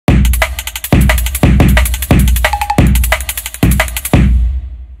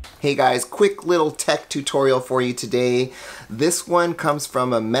Hey guys, quick little tech tutorial for you today. This one comes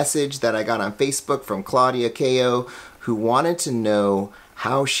from a message that I got on Facebook from Claudia Ko, who wanted to know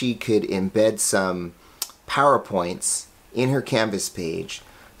how she could embed some PowerPoints in her Canvas page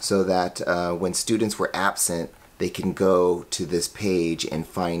so that when students were absent, they can go to this page and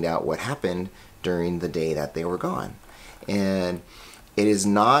find out what happened during the day that they were gone. And it is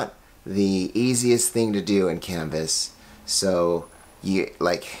not the easiest thing to do in Canvas, so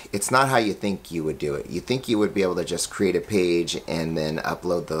it's not how you think you would do it. You think you would be able to just create a page and then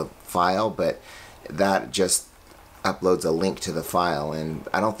upload the file, but that just uploads a link to the file, and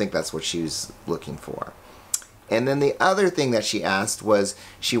I don't think that's what she was looking for. And then the other thing that she asked was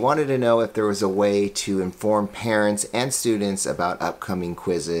she wanted to know if there was a way to inform parents and students about upcoming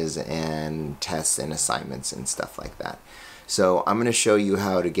quizzes and tests and assignments and stuff like that. So I'm going to show you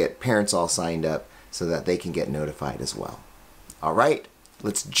how to get parents all signed up so that they can get notified as well. All right,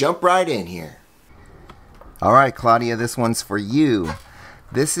 let's jump right in here. All right, Claudia, this one's for you.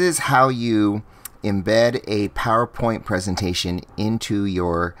 This is how you embed a PowerPoint presentation into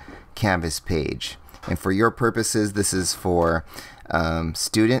your Canvas page. And for your purposes, this is for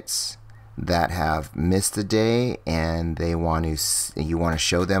students that have missed a day and you want to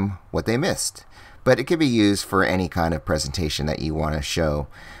show them what they missed. But it can be used for any kind of presentation that you want to show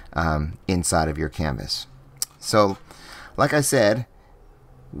inside of your Canvas. So, like I said,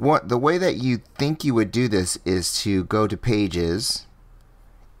 the way that you think you would do this is to go to Pages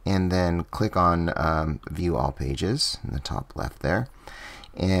and then click on View All Pages in the top left there,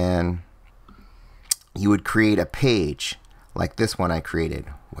 and you would create a page like this one I created.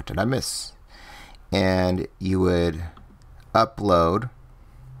 What did I miss? And you would upload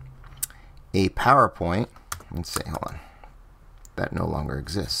a PowerPoint. Let's say, hold on, that no longer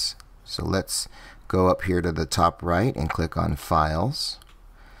exists. So let's go up here to the top right and click on Files,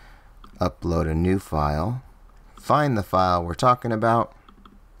 upload a new file, find the file we're talking about,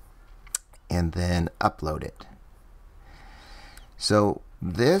 and then upload it. So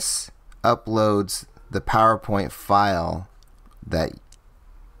this uploads the PowerPoint file that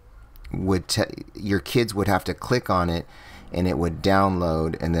your kids would have to click on it and it would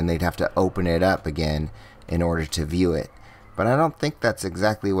download, and then they'd have to open it up again in order to view it. But I don't think that's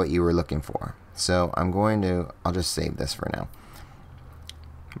exactly what you were looking for. So I'll just save this for now.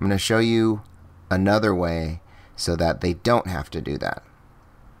 I'm going to show you another way so that they don't have to do that.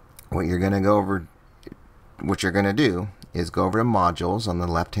 What you're going to do is go over to Modules on the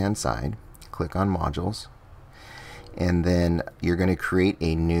left-hand side, click on Modules, and then you're going to create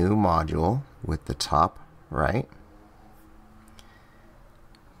a new module with the top right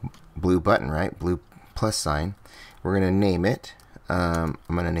blue button, right? Blue plus sign. We're going to name it. I'm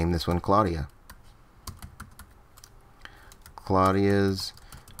going to name this one Claudia. Claudia's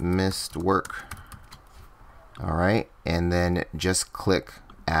missed work. All right, and then just click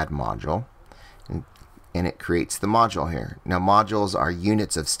Add Module, and it creates the module here. Now, modules are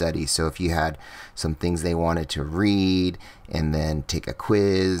units of study, so if you had some things they wanted to read and then take a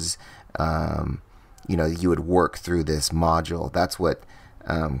quiz, you would work through this module. That's what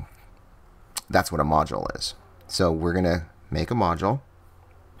a module is. So we're gonna make a module.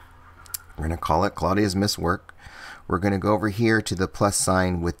 We're gonna call it Claudia's Missed Work. We're gonna go over here to the plus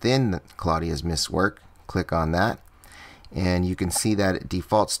sign within Claudia's Missed Work. Click on that, and you can see that it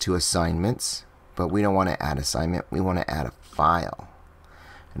defaults to assignments, but we don't want to add assignment. We want to add a file.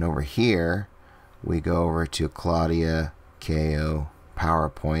 And over here, we go over to Claudia Ko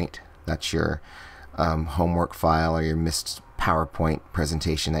PowerPoint. That's your homework file or your missed PowerPoint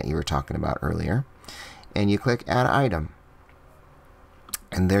presentation that you were talking about earlier. And you click Add Item.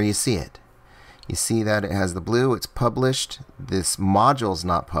 And there you see it. You see that it has the blue, it's published. This module's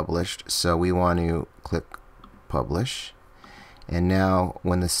not published, so we want to click Publish. And now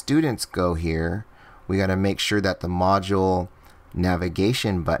when the students go here, we got to make sure that the module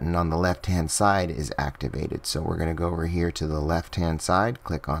navigation button on the left-hand side is activated. So we're going to go over here to the left-hand side,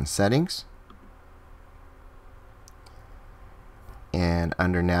 click on Settings. And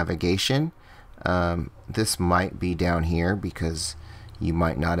under Navigation, this might be down here because you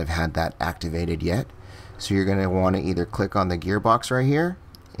might not have had that activated yet. So you're going to want to either click on the gearbox right here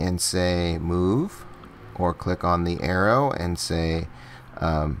and say Move, or click on the arrow and say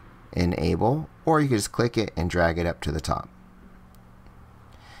Enable, or you can just click it and drag it up to the top.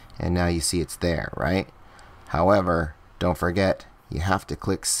 And now you see it's there, right? However, don't forget, you have to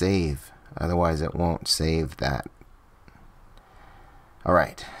click Save, otherwise it won't save that.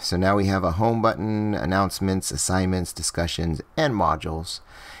 Alright, so now we have a home button, announcements, assignments, discussions, and modules.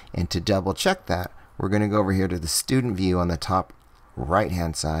 And to double check that, we're going to go over here to the student view on the top right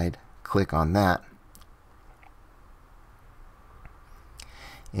hand side, click on that,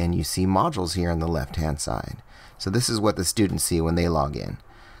 and you see modules here on the left hand side. So this is what the students see when they log in.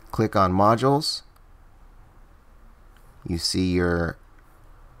 Click on modules. You see your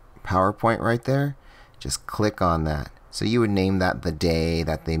PowerPoint right there. Just click on that. So you would name that the day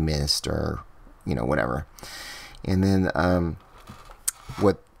that they missed, or whatever. And then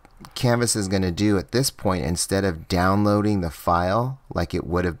what Canvas is going to do at this point, instead of downloading the file like it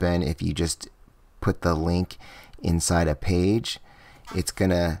would have been if you just put the link inside a page, it's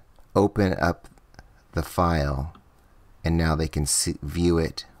going to open up the file, and now they can view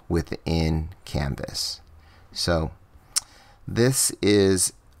it within Canvas. So this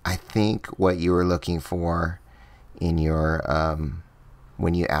is, I think, what you were looking for in your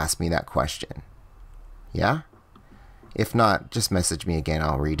when you asked me that question. Yeah? If not, just message me again.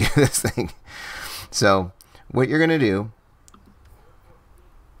 I'll redo this thing. So what you're going to do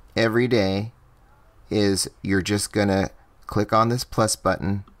every day is you're just going to click on this plus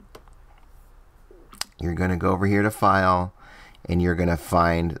button. You're going to go over here to File, and you're going to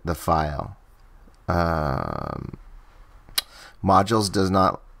find the file. Modules does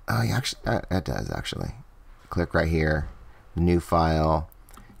not. Oh, actually, it does actually. Click right here, New File,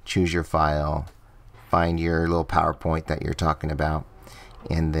 choose your file, find your little PowerPoint that you're talking about,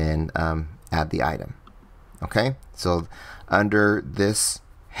 and then add the item. Okay, so under this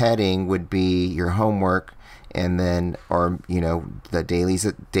heading would be your homework, and then, or the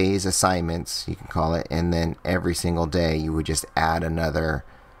day's assignments, you can call it, and then every single day you would just add another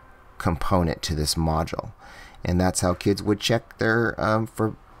component to this module, and that's how kids would check their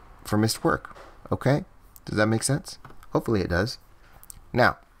for missed work. Okay, does that make sense? Hopefully it does.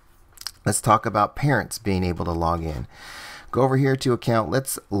 Now let's talk about parents being able to log in. Go over here to account.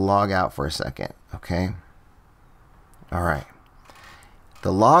 Let's log out for a second. Okay. All right.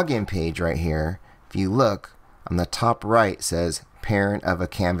 The login page right here, if you look on the top right, says parent of a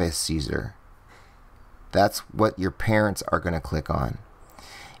Canvas user. That's what your parents are going to click on.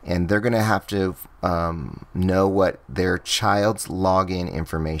 And they're going to have to know what their child's login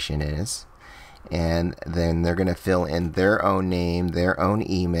information is. And then they're going to fill in their own name, their own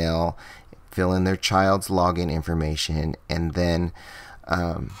email, fill in their child's login information. And then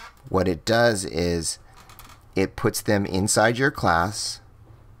what it does is it puts them inside your class,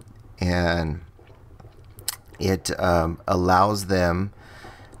 and it allows them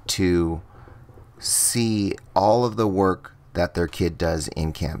to see all of the work that their kid does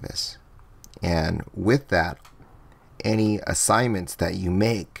in Canvas. And with that, any assignments that you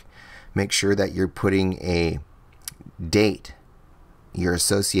make sure that you're putting a date. You're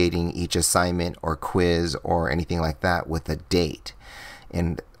associating each assignment or quiz or anything like that with a date.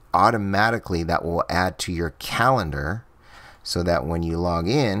 And automatically that will add to your calendar, so that when you log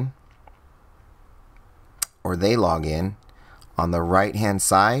in, or they log in, on the right hand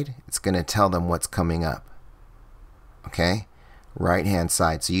side, it's going to tell them what's coming up. Okay, right hand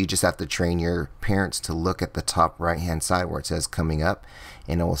side. So you just have to train your parents to look at the top right hand side where it says coming up,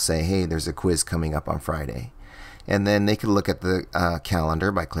 and it will say, hey, there's a quiz coming up on Friday. And then they can look at the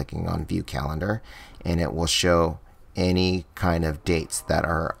calendar by clicking on View Calendar, and it will show any kind of dates that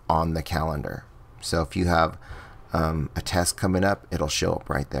are on the calendar. So if you have a test coming up, it'll show up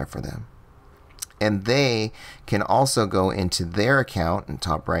right there for them. And they can also go into their account in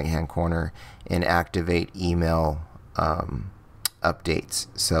top right hand corner and activate email updates.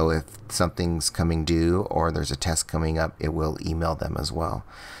 So if something's coming due or there's a test coming up, it will email them as well.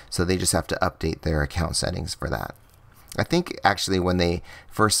 So they just have to update their account settings for that. I think actually when they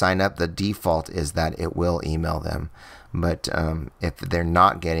first sign up, the default is that it will email them. But if they're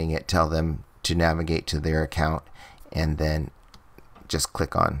not getting it, tell them to navigate to their account and then just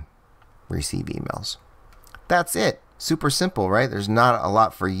click on receive emails. That's it. Super simple, right? There's not a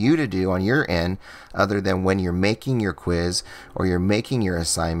lot for you to do on your end other than when you're making your quiz or you're making your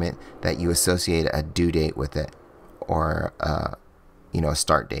assignment that you associate a due date with it, or a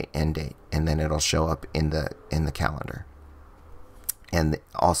start date, end date, and then it'll show up in the calendar, and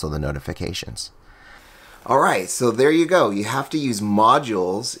also the notifications. All right, so there you go. You have to use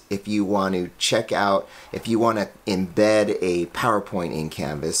modules if you want to check out, if you want to embed a PowerPoint in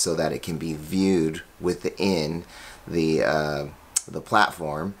Canvas so that it can be viewed within the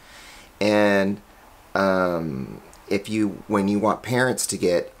platform. And when you want parents to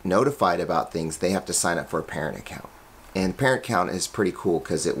get notified about things, they have to sign up for a parent account. And parent account is pretty cool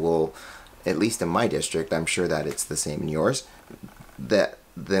because it will, at least in my district, I'm sure that it's the same in yours, that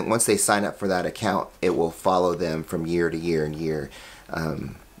then once they sign up for that account, it will follow them from year to year and year.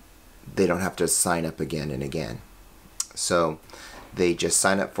 They don't have to sign up again and again. So They just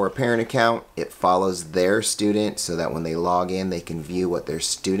sign up for a parent account. It follows their student so that when they log in, they can view what their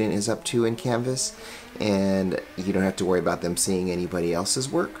student is up to in Canvas, and you don't have to worry about them seeing anybody else's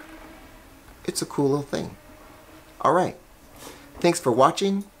work. It's a cool little thing. All right. Thanks for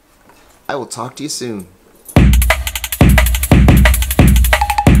watching. I will talk to you soon.